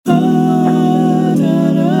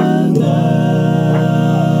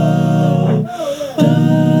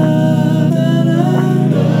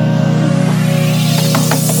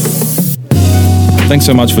Thanks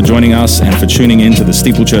so much for joining us and for tuning in to the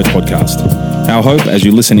Steeple Church podcast. Our hope as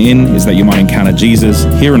you listen in is that you might encounter Jesus,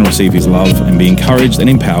 hear and receive his love, and be encouraged and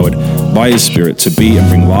empowered by his Spirit to be and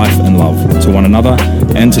bring life and love to one another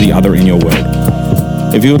and to the other in your world.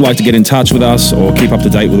 If you would like to get in touch with us or keep up to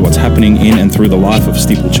date with what's happening in and through the life of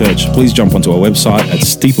Steeple Church, please jump onto our website at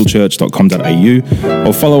steeplechurch.com.au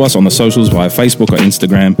or follow us on the socials via Facebook or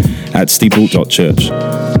Instagram at steeple.church.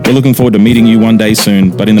 We're looking forward to meeting you one day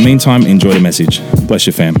soon, but in the meantime, enjoy the message. Bless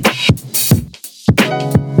your fam.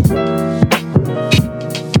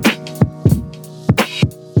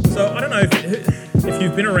 So I don't know if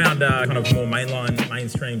you've been around kind of more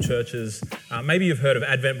mainstream churches, maybe you've heard of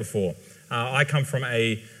Advent before. I come from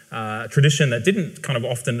a tradition that didn't kind of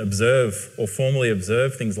often observe or formally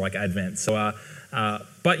observe things like Advent. So,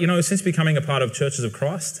 but you know, since becoming a part of Churches of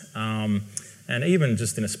Christ, and even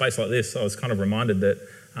just in a space like this, I was kind of reminded that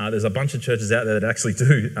there's a bunch of churches out there that actually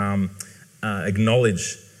do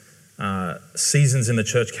acknowledge seasons in the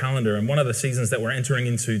church calendar. And one of the seasons that we're entering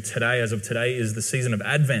into today, as of today, is the season of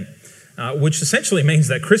Advent, which essentially means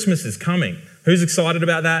that Christmas is coming. Who's excited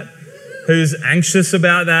about that? Who's anxious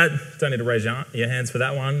about that? Don't need to raise your hands for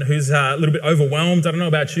that one. Who's a little bit overwhelmed? I don't know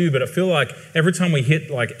about you, but I feel like every time we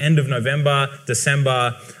hit like end of November,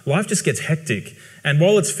 December, life just gets hectic. And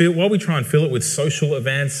while we try and fill it with social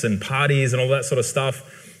events and parties and all that sort of stuff,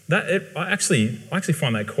 I actually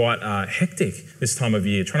find that quite hectic this time of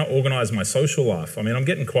year, trying to organise my social life. I mean, I'm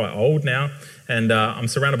getting quite old now, and I'm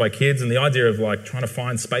surrounded by kids, and the idea of like trying to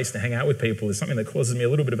find space to hang out with people is something that causes me a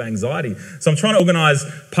little bit of anxiety. So I'm trying to organise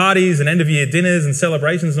parties and end-of-year dinners and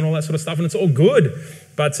celebrations and all that sort of stuff, and it's all good.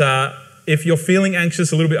 But if you're feeling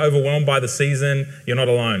anxious, a little bit overwhelmed by the season, you're not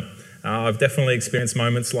alone. I've definitely experienced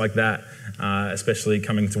moments like that, especially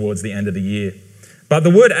coming towards the end of the year. But the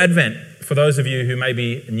word Advent, for those of you who may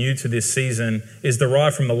be new to this season, is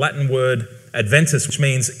derived from the Latin word adventus, which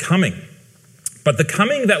means coming. But the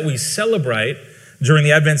coming that we celebrate during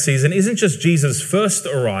the Advent season isn't just Jesus' first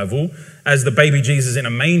arrival as the baby Jesus in a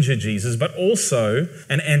manger Jesus, but also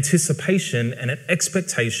an anticipation and an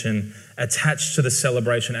expectation attached to the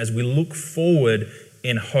celebration as we look forward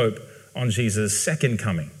in hope on Jesus' second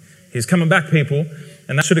coming. He's coming back, people,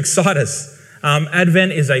 and that should excite us.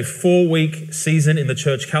 Advent is a 4-week season in the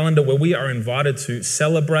church calendar where we are invited to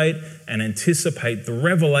celebrate and anticipate the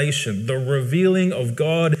revelation, the revealing of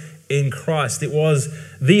God in Christ. It was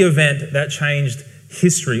the event that changed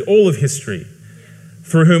history, all of history,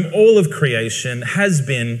 through whom all of creation has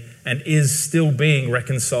been and is still being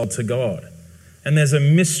reconciled to God. And there's a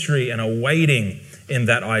mystery and a waiting in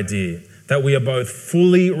that idea that we are both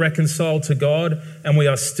fully reconciled to God and we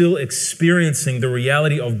are still experiencing the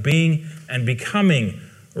reality of being and becoming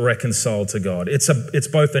reconciled to God. It's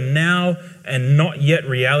both a now and not yet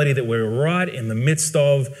reality that we're right in the midst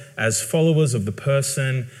of as followers of the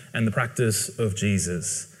person and the practice of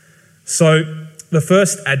Jesus. So the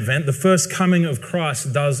first Advent, the first coming of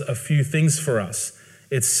Christ, does a few things for us.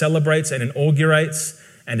 It celebrates and inaugurates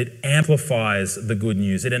and it amplifies the good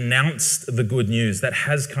news. It announced the good news that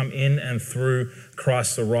has come in and through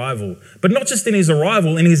Christ's arrival. But not just in his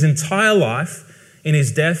arrival, in his entire life, in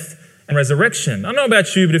his death and resurrection. I don't know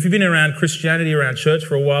about you, but if you've been around Christianity, around church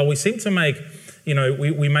for a while, we seem to make,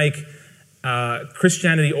 we make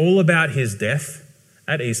Christianity all about his death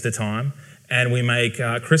at Easter time, and we make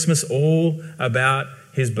Christmas all about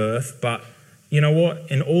his birth. But you know what?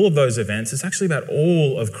 In all of those events, it's actually about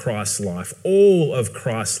all of Christ's life, all of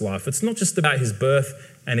Christ's life. It's not just about his birth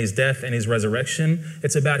and his death and his resurrection.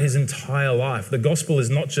 It's about his entire life. The gospel is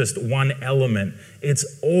not just one element. It's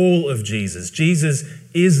all of Jesus. Jesus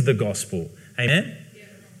is the gospel. Amen? Yeah.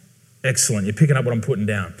 Excellent. You're picking up what I'm putting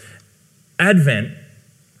down. Advent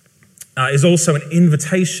is also an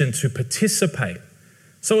invitation to participate.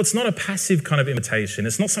 So it's not a passive kind of invitation.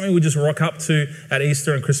 It's not something we just rock up to at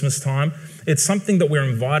Easter and Christmas time. It's something that we're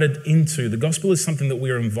invited into. The gospel is something that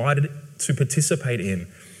we are invited to participate in.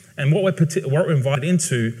 And what we're invited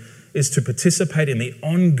into is to participate in the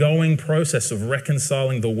ongoing process of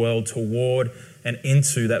reconciling the world toward and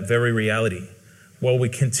into that very reality, while we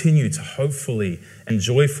continue to hopefully and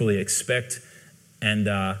joyfully expect and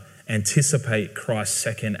anticipate Christ's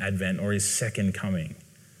second advent or his second coming.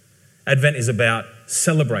 Advent is about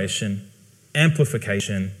celebration,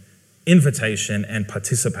 amplification, invitation, and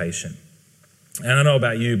participation. And I don't know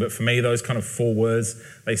about you, but for me, those kind of 4 words,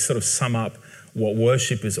 they sort of sum up what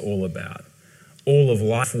worship is all about. All of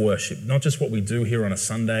life worship, not just what we do here on a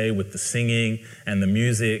Sunday with the singing and the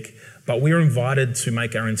music, but we are invited to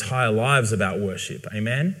make our entire lives about worship.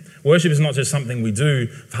 Amen? Worship is not just something we do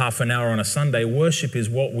for half an hour on a Sunday. Worship is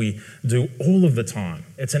what we do all of the time.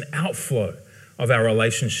 It's an outflow of our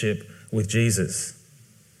relationship with Jesus.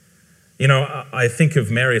 You know, I think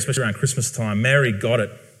of Mary, especially around Christmas time. Mary got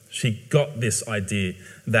it. She got this idea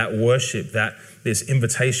that worship, that this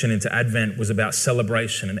invitation into Advent was about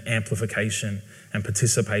celebration and amplification and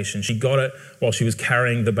participation. She got it while she was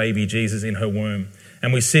carrying the baby Jesus in her womb.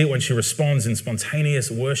 And we see it when she responds in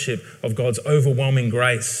spontaneous worship of God's overwhelming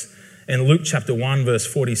grace. In Luke chapter 1, verse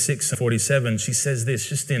 46 and 47, she says this,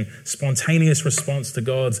 just in spontaneous response to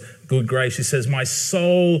God's good grace. She says, "My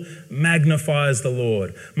soul magnifies the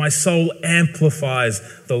Lord. My soul amplifies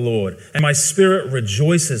the Lord. And my spirit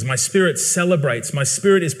rejoices. My spirit celebrates. My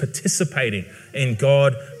spirit is participating in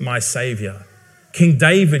God, my Savior." King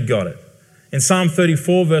David got it. In Psalm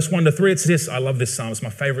 34, verse 1 to 3, it's this. I love this psalm. It's my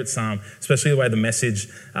favorite psalm, especially the way the Message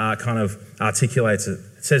kind of articulates it.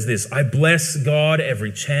 It says this: "I bless God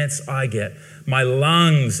every chance I get. My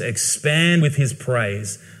lungs expand with his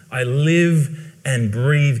praise. I live and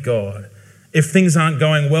breathe God. If things aren't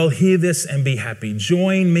going well, hear this and be happy.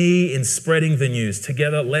 Join me in spreading the news.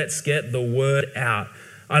 Together, let's get the word out."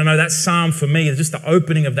 I don't know, that psalm for me, just the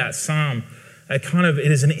opening of that psalm,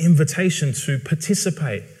 it is an invitation to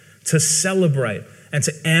participate, to celebrate, and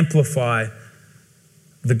to amplify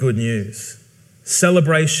the good news.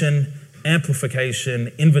 Celebration,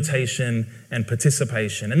 amplification, invitation, and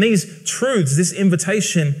participation. And these truths, this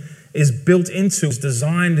invitation is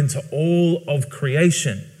designed into all of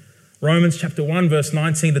creation. Romans chapter 1, verse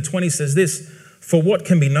 19 to 20 says this: "For what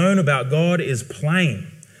can be known about God is plain,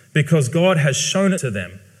 because God has shown it to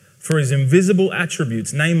them. For his invisible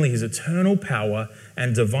attributes, namely his eternal power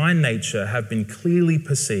and divine nature, have been clearly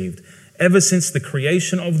perceived ever since the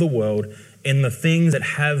creation of the world in the things that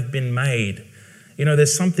have been made." You know,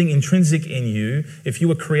 there's something intrinsic in you. If you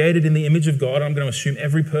were created in the image of God, I'm going to assume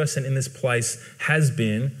every person in this place has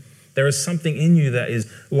been. There is something in you that is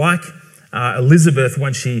like Elizabeth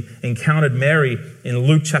when she encountered Mary in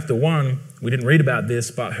Luke chapter 1. We didn't read about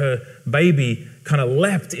this, but her baby kind of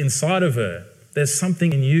leapt inside of her. There's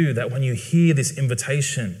something in you that when you hear this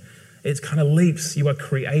invitation, it kind of leaps. You are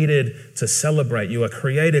created to celebrate. You are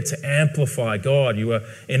created to amplify God. You are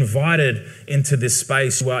invited into this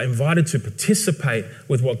space. You are invited to participate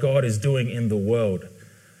with what God is doing in the world.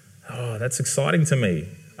 Oh, that's exciting to me.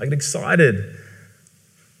 I get excited.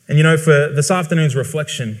 And you know, for this afternoon's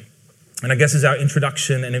reflection, and I guess as our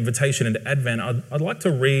introduction and invitation into Advent, I'd like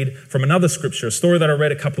to read from another scripture, a story that I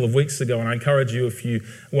read a couple of weeks ago, and I encourage you, if you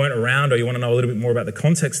weren't around or you want to know a little bit more about the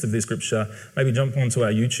context of this scripture, maybe jump onto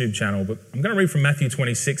our YouTube channel. But I'm going to read from Matthew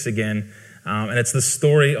 26 again, and it's the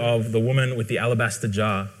story of the woman with the alabaster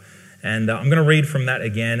jar. And I'm going to read from that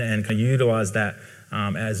again and kind of utilize that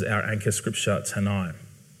as our anchor scripture tonight.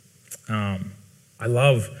 I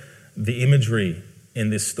love the imagery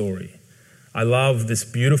in this story. I love this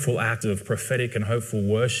beautiful act of prophetic and hopeful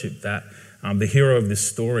worship that the hero of this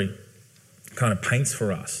story kind of paints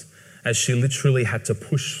for us, as she literally had to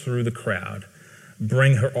push through the crowd,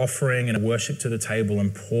 bring her offering and worship to the table,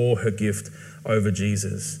 and pour her gift over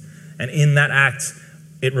Jesus. And in that act,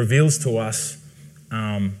 it reveals to us,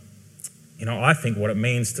 I think what it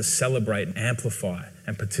means to celebrate and amplify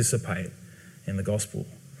and participate in the gospel.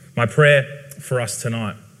 My prayer for us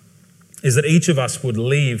tonight is that each of us would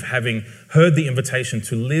leave having heard the invitation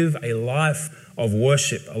to live a life of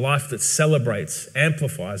worship, a life that celebrates,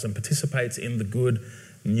 amplifies, and participates in the good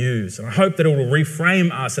news. And I hope that it will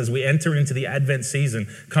reframe us as we enter into the Advent season,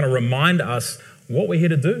 kind of remind us what we're here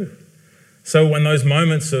to do. So when those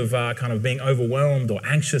moments of kind of being overwhelmed or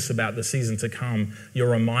anxious about the season to come,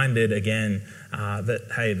 you're reminded again that,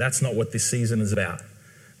 hey, that's not what this season is about.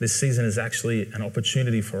 This season is actually an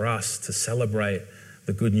opportunity for us to celebrate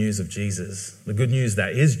the good news of Jesus, the good news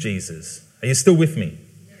that is Jesus. Are you still with me?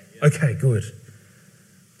 Okay, good.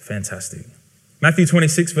 Fantastic. Matthew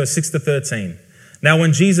 26, verse 6 to 13. "Now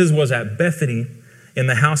when Jesus was at Bethany in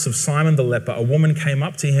the house of Simon the leper, a woman came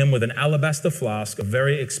up to him with an alabaster flask of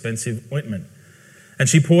very expensive ointment. And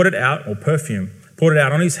she poured it out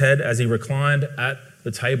on his head as he reclined at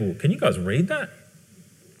the table." Can you guys read that?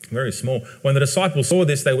 Very small. "When the disciples saw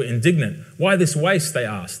this, they were indignant. 'Why this waste?' they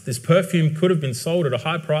asked. 'This perfume could have been sold at a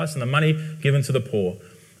high price and the money given to the poor.'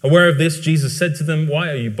 Aware of this, Jesus said to them, 'Why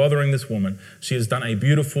are you bothering this woman? She has done a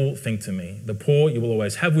beautiful thing to me. The poor you will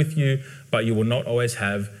always have with you, but you will not always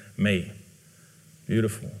have me.'"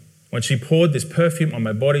 Beautiful. "When she poured this perfume on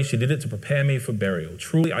my body, she did it to prepare me for burial.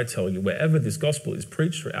 Truly, I tell you, wherever this gospel is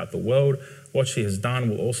preached throughout the world, what she has done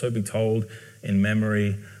will also be told in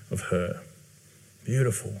memory of her."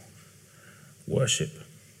 Beautiful. Worship.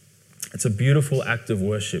 It's a beautiful act of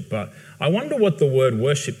worship, but I wonder what the word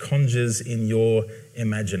worship conjures in your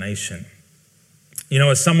imagination. You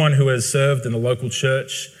know, as someone who has served in the local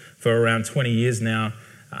church for around 20 years now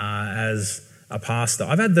as a pastor,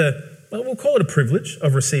 I've had the well, we'll call it a privilege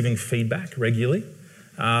of receiving feedback regularly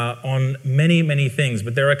on many, many things.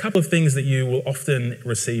 But there are a couple of things that you will often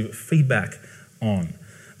receive feedback on.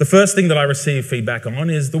 The first thing that I receive feedback on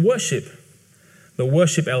is the worship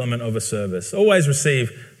element of a service. Always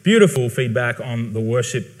receive beautiful feedback on the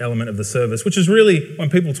worship element of the service, which is really, when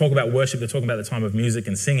people talk about worship, they're talking about the time of music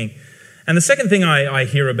and singing. And the second thing I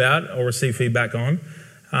hear about or receive feedback on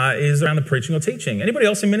is around the preaching or teaching. Anybody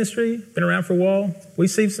else in ministry been around for a while? We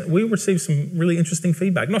receive some really interesting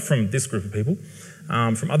feedback, not from this group of people,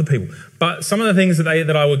 from other people. But some of the things that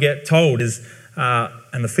I will get told is,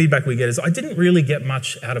 and the feedback we get is, I didn't really get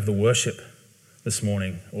much out of the worship this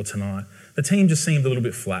morning or tonight. The team just seemed a little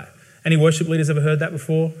bit flat. Any worship leaders ever heard that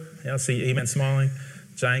before? Yeah, I see Eman smiling.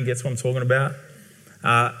 Jane gets what I'm talking about.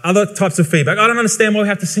 Other types of feedback. I don't understand why we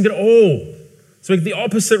have to sing it all. So the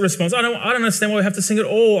opposite response. I don't understand why we have to sing it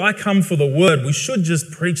all. I come for the word. We should just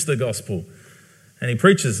preach the gospel. Any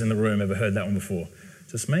preachers in the room ever heard that one before?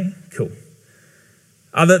 Just me? Cool.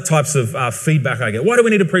 Other types of feedback I get. Why do we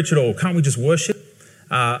need to preach at all? Can't we just worship?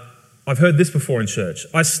 I've heard this before in church.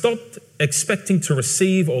 I stopped expecting to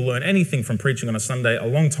receive or learn anything from preaching on a Sunday a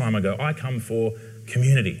long time ago. I come for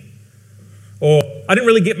community. Or, I didn't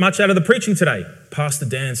really get much out of the preaching today. Pastor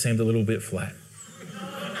Dan seemed a little bit flat.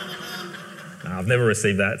 No, I've never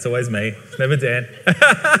received that. It's always me. It's never Dan.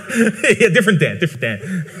 Yeah, different Dan.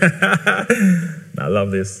 I love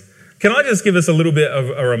this. Can I just give us a little bit of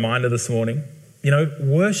a reminder this morning? You know,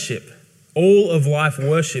 worship, all of life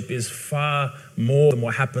worship is far more than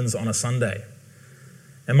what happens on a Sunday.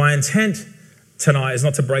 And my intent tonight is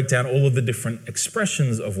not to break down all of the different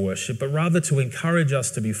expressions of worship, but rather to encourage us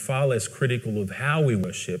to be far less critical of how we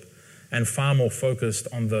worship and far more focused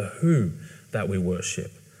on the who that we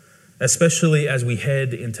worship, especially as we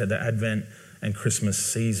head into the Advent and Christmas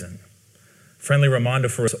season. Friendly reminder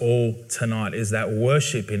for us all tonight is that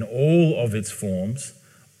worship in all of its forms,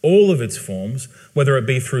 whether it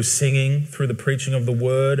be through singing, through the preaching of the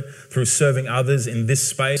word, through serving others in this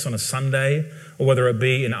space on a Sunday, or whether it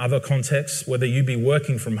be in other contexts, whether you be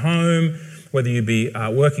working from home, whether you be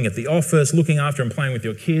working at the office, looking after and playing with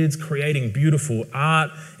your kids, creating beautiful art,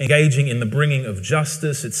 engaging in the bringing of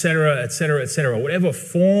justice, etc., whatever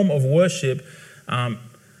form of worship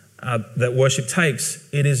that worship takes,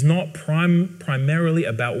 it is not primarily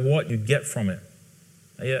about what you get from it.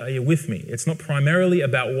 Are you with me? It's not primarily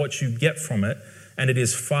about what you get from it, and it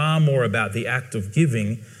is far more about the act of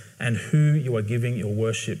giving and who you are giving your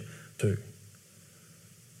worship to.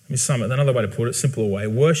 Let me sum it. Another way to put it, simpler way.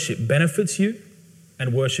 Worship benefits you,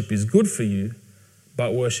 and worship is good for you,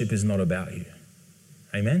 but worship is not about you.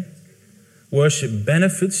 Amen? Worship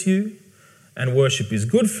benefits you, and worship is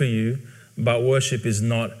good for you, but worship is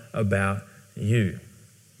not about you.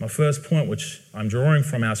 My first point, which I'm drawing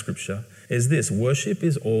from our scripture, is this: worship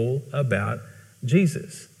is all about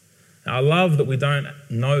Jesus. Now, I love that we don't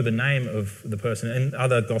know the name of the person, and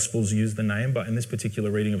other gospels use the name, but in this particular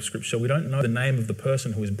reading of scripture, we don't know the name of the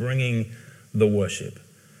person who is bringing the worship,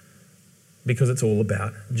 because it's all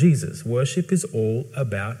about Jesus. Worship is all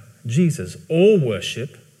about Jesus. All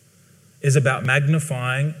worship is about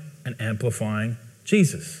magnifying and amplifying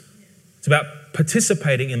Jesus. It's about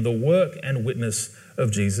participating in the work and witness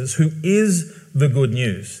of Jesus, who is the good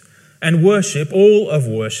news. And worship, all of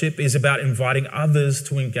worship, is about inviting others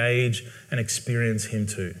to engage and experience him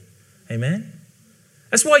too. Amen?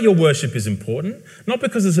 That's why your worship is important. Not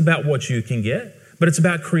because it's about what you can get, but it's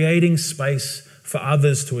about creating space for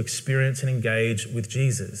others to experience and engage with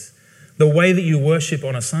Jesus. The way that you worship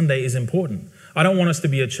on a Sunday is important. I don't want us to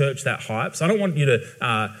be a church that hypes. I don't want you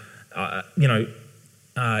to,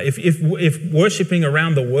 if worshiping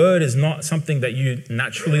around the word is not something that you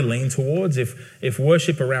naturally lean towards, if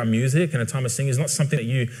worship around music and a time of singing is not something that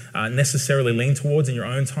you necessarily lean towards in your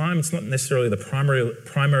own time, it's not necessarily the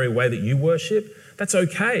primary way that you worship, that's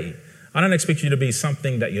okay. I don't expect you to be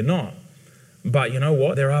something that you're not. But you know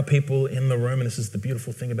what? There are people in the room, and this is the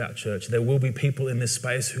beautiful thing about church. There will be people in this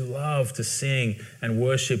space who love to sing and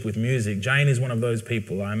worship with music. Jane is one of those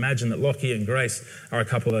people. I imagine that Lockie and Grace are a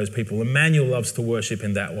couple of those people. Emmanuel loves to worship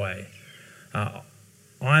in that way. I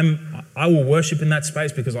will worship in that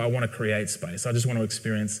space because I want to create space. I just want to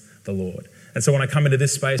experience the Lord. And so when I come into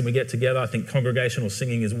this space and we get together, I think congregational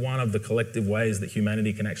singing is one of the collective ways that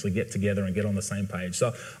humanity can actually get together and get on the same page.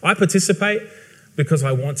 So I participate because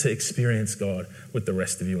I want to experience God with the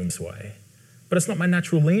rest of you in this way. But it's not my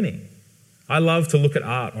natural leaning. I love to look at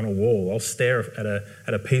art on a wall. I'll stare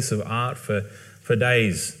at a piece of art for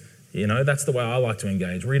days. You know, that's the way I like to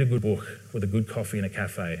engage. Read a good book with a good coffee in a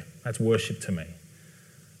cafe. That's worship to me. Are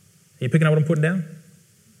you picking up what I'm putting down?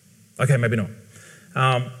 Okay, maybe not.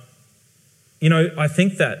 I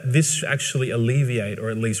think that this actually alleviate or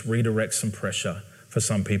at least redirect some pressure for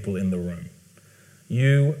some people in the room.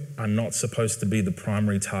 You are not supposed to be the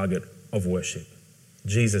primary target of worship.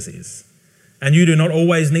 Jesus is. And you do not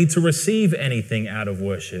always need to receive anything out of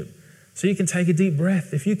worship. So you can take a deep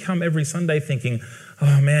breath. If you come every Sunday thinking,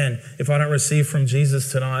 oh man, if I don't receive from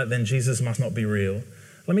Jesus tonight, then Jesus must not be real.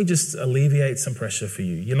 Let me just alleviate some pressure for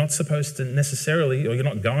you. You're not supposed to necessarily, or you're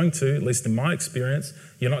not going to, at least in my experience,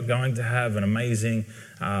 you're not going to have an amazing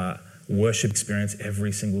worship experience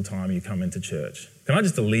every single time you come into church. Can I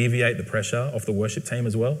just alleviate the pressure off the worship team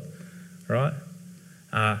as well? Right?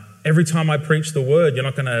 Every time I preach the word, you're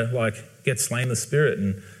not going to get slain in the spirit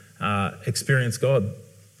and experience God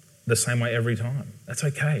the same way every time. That's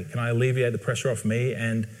okay. Can I alleviate the pressure off me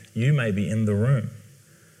and you maybe in the room?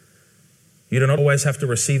 You do not always have to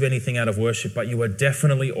receive anything out of worship, but you are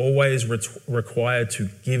definitely always required to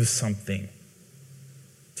give something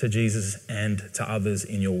to Jesus and to others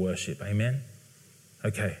in your worship. Amen?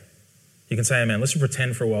 Okay. You can say amen. Let's just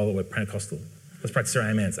pretend for a while that we're Pentecostal. Let's practice our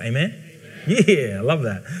amens. Amen? Yeah, I love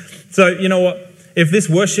that. So, you know what? If this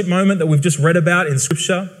worship moment that we've just read about in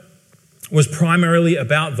Scripture was primarily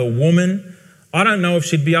about the woman, I don't know if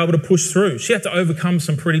she'd be able to push through. She had to overcome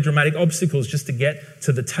some pretty dramatic obstacles just to get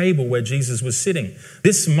to the table where Jesus was sitting.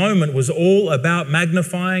 This moment was all about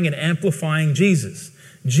magnifying and amplifying Jesus.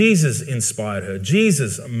 Jesus inspired her.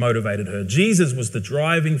 Jesus motivated her. Jesus was the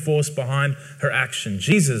driving force behind her action.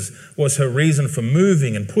 Jesus was her reason for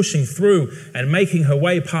moving and pushing through and making her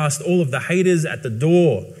way past all of the haters at the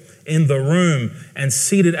door, in the room, and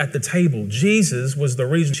seated at the table. Jesus was the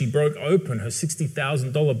reason she broke open her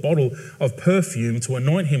 $60,000 bottle of perfume to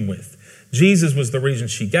anoint him with. Jesus was the reason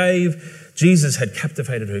she gave. Jesus had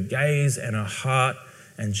captivated her gaze and her heart,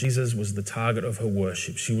 and Jesus was the target of her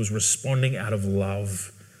worship. She was responding out of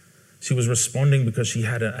love. She was responding because she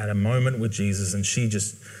had a moment with Jesus, and she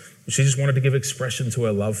just wanted to give expression to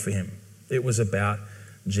her love for him. It was about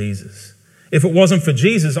Jesus. If it wasn't for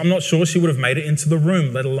Jesus, I'm not sure she would have made it into the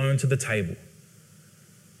room, let alone to the table.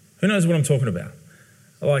 Who knows what I'm talking about?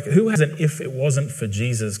 Who has an if it wasn't for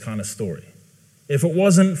Jesus kind of story? If it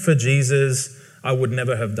wasn't for Jesus, I would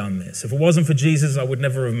never have done this. If it wasn't for Jesus, I would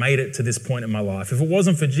never have made it to this point in my life. If it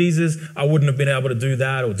wasn't for Jesus, I wouldn't have been able to do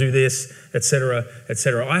that or do this, etc.,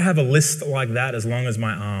 etc. I have a list like that as long as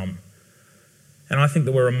my arm. And I think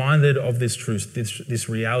that we're reminded of this truth, this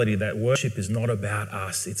reality that worship is not about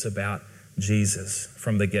us, it's about Jesus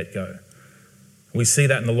from the get-go. We see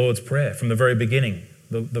that in the Lord's Prayer from the very beginning,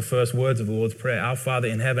 the first words of the Lord's Prayer. Our Father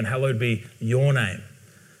in heaven, hallowed be your name.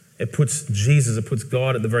 It puts Jesus, it puts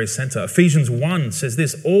God at the very center. Ephesians 1 says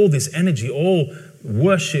this, all this energy, all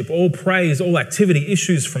worship, all praise, all activity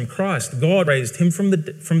issues from Christ. God raised him from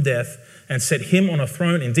death and set him on a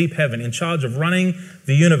throne in deep heaven, in charge of running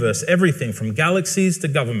the universe, everything from galaxies to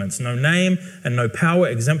governments, no name and no power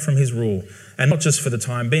exempt from his rule. And not just for the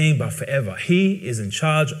time being, but forever. He is in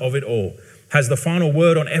charge of it all, has the final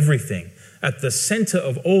word on everything. At the center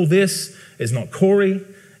of all this is not Cory,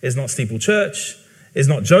 is not Steeple Church, is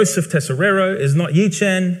not Joseph Tesorero, is not Yi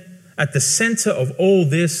Chen. At the center of all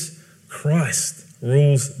this, Christ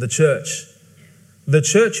rules the church. The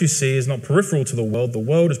church, you see, is not peripheral to the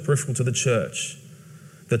world is peripheral to the church.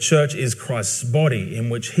 The church is Christ's body in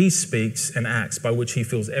which he speaks and acts, by which he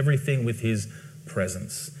fills everything with his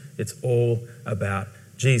presence. It's all about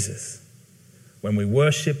Jesus. When we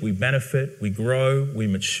worship, we benefit, we grow, we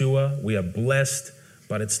mature, we are blessed,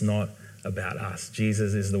 but it's not about us.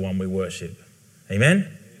 Jesus is the one we worship.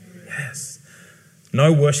 Amen? Yes.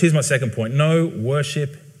 No worship. Here's my second point. No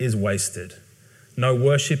worship is wasted. No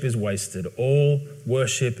worship is wasted. All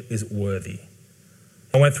worship is worthy.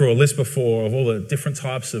 I went through a list before of all the different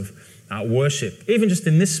types of worship. Even just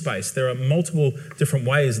in this space, there are multiple different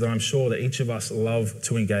ways that I'm sure that each of us love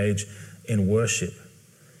to engage in worship.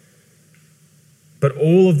 But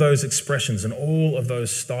all of those expressions and all of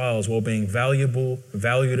those styles, while being valued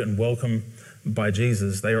and welcome by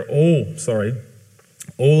Jesus,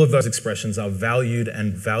 all of those expressions are valued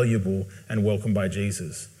and valuable and welcomed by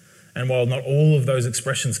Jesus. And while not all of those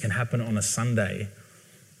expressions can happen on a Sunday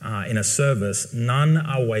in a service, none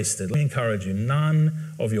are wasted. Let me encourage you,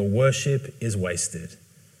 none of your worship is wasted.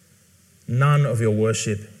 None of your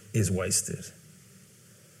worship is wasted.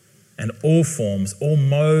 And all forms, all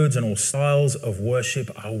modes and all styles of worship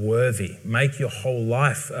are worthy. Make your whole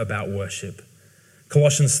life about worship.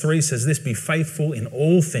 Colossians 3 says this, be faithful in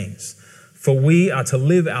all things. For we are to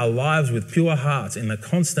live our lives with pure hearts in the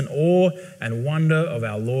constant awe and wonder of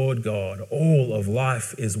our Lord God. All of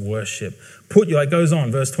life is worship. It goes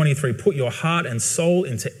on, verse 23, put your heart and soul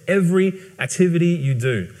into every activity you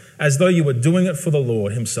do, as though you were doing it for the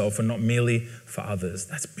Lord himself and not merely for others.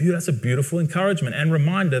 That's a beautiful encouragement and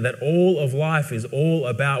reminder that all of life is all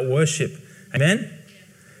about worship. Amen?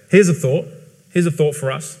 Here's a thought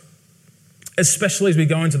for us, especially as we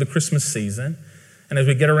go into the Christmas season. And as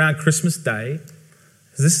we get around Christmas Day,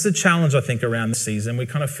 this is a challenge, I think, around the season. We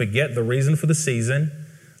kind of forget the reason for the season,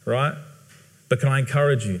 right? But can I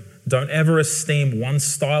encourage you, don't ever esteem one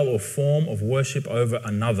style or form of worship over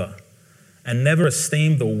another. And never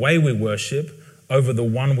esteem the way we worship over the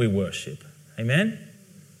one we worship. Amen?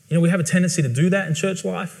 You know, we have a tendency to do that in church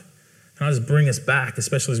life. Can I just bring us back,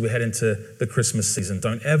 especially as we head into the Christmas season?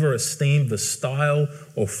 Don't ever esteem the style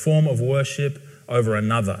or form of worship over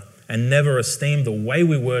another. And never esteem the way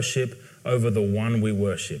we worship over the one we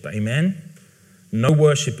worship. Amen? No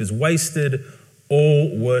worship is wasted.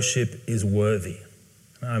 All worship is worthy.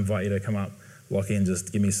 I invite you to come up, Lockie, and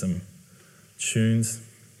just give me some tunes.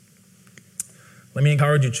 Let me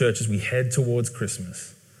encourage you, church, as we head towards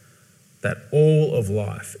Christmas, that all of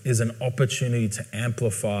life is an opportunity to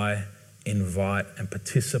amplify, invite, and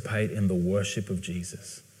participate in the worship of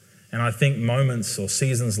Jesus. And I think moments or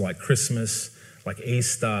seasons like Christmas, like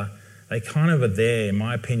Easter, they kind of are there, in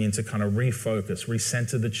my opinion, to kind of refocus,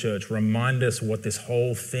 recenter the church, remind us what this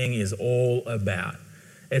whole thing is all about.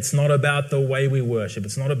 It's not about the way we worship.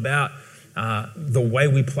 It's not about the way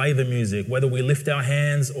we play the music, whether we lift our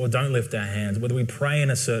hands or don't lift our hands, whether we pray in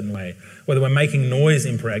a certain way, whether we're making noise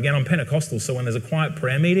in prayer. Again, I'm Pentecostal, so when there's a quiet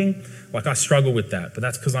prayer meeting, I struggle with that, but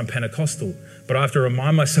that's because I'm Pentecostal. But I have to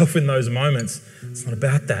remind myself in those moments, it's not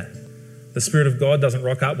about that. The Spirit of God doesn't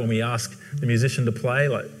rock up when we ask the musician to play,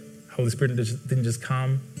 Holy Spirit didn't just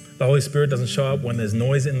come. The Holy Spirit doesn't show up when there's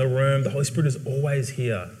noise in the room. The Holy Spirit is always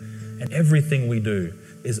here. And everything we do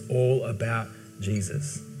is all about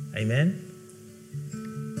Jesus. Amen?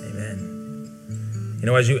 Amen. You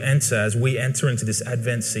know, as we enter into this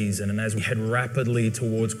Advent season and as we head rapidly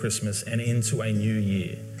towards Christmas and into a new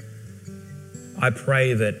year, I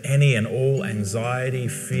pray that any and all anxiety,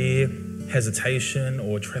 fear, hesitation,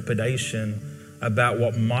 or trepidation about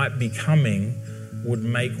what might be coming would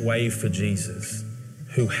make way for Jesus,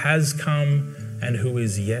 who has come and who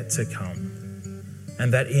is yet to come.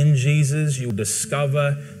 And that in Jesus you'll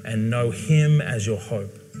discover and know him as your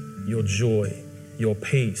hope, your joy, your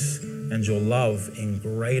peace, and your love in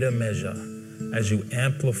greater measure as you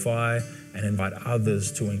amplify and invite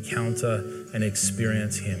others to encounter and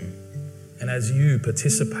experience him. And as you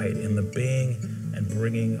participate in the being and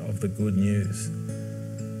bringing of the good news,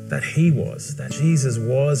 that Jesus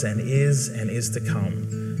was and is to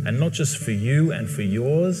come. And not just for you and for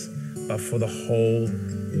yours, but for the whole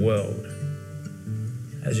world.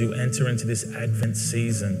 As you enter into this Advent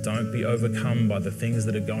season, don't be overcome by the things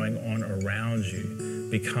that are going on around you.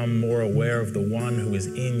 Become more aware of the one who is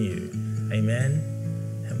in you. Amen?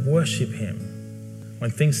 And worship him.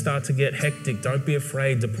 When things start to get hectic, don't be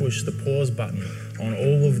afraid to push the pause button on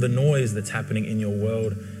all of the noise that's happening in your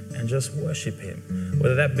world and just worship him.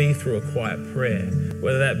 Whether that be through a quiet prayer,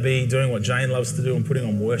 whether that be doing what Jane loves to do and putting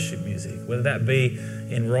on worship music, whether that be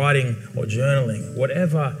in writing or journaling,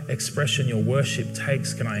 whatever expression your worship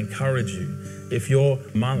takes, can I encourage you,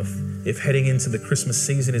 if heading into the Christmas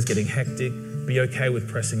season is getting hectic, be okay with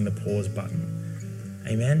pressing the pause button.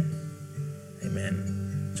 Amen?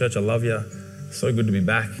 Amen. Church, I love you. So good to be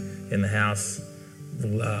back in the house.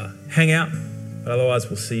 We'll hang out, but otherwise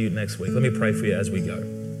we'll see you next week. Let me pray for you as we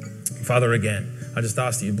go. Father, again, I just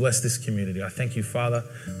ask that you bless this community. I thank you, Father,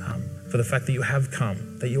 for the fact that you have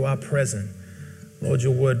come, that you are present. Lord,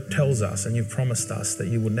 your word tells us and you've promised us that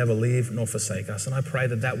you would never leave nor forsake us. And I pray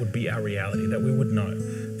that that would be our reality, that we would know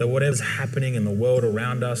that whatever's happening in the world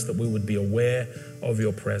around us, that we would be aware of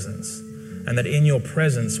your presence. And that in your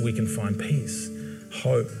presence we can find peace,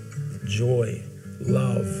 hope, joy,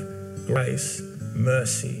 love, grace,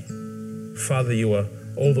 mercy. Father, you are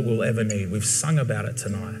all that we'll ever need. We've sung about it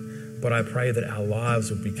tonight. But I pray that our lives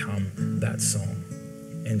would become that song.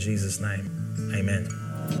 In Jesus' name, amen.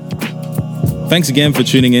 Thanks again for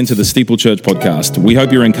tuning in to the Steeple Church podcast. We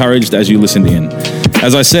hope you're encouraged as you listened in.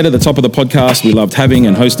 As I said at the top of the podcast, we loved having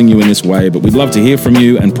and hosting you in this way, but we'd love to hear from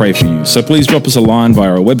you and pray for you. So please drop us a line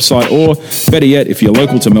via our website, or better yet, if you're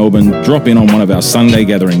local to Melbourne, drop in on one of our Sunday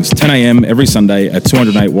gatherings, 10 a.m. every Sunday at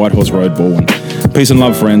 208 Whitehorse Road, Balwyn. Peace and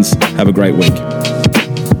love, friends. Have a great week.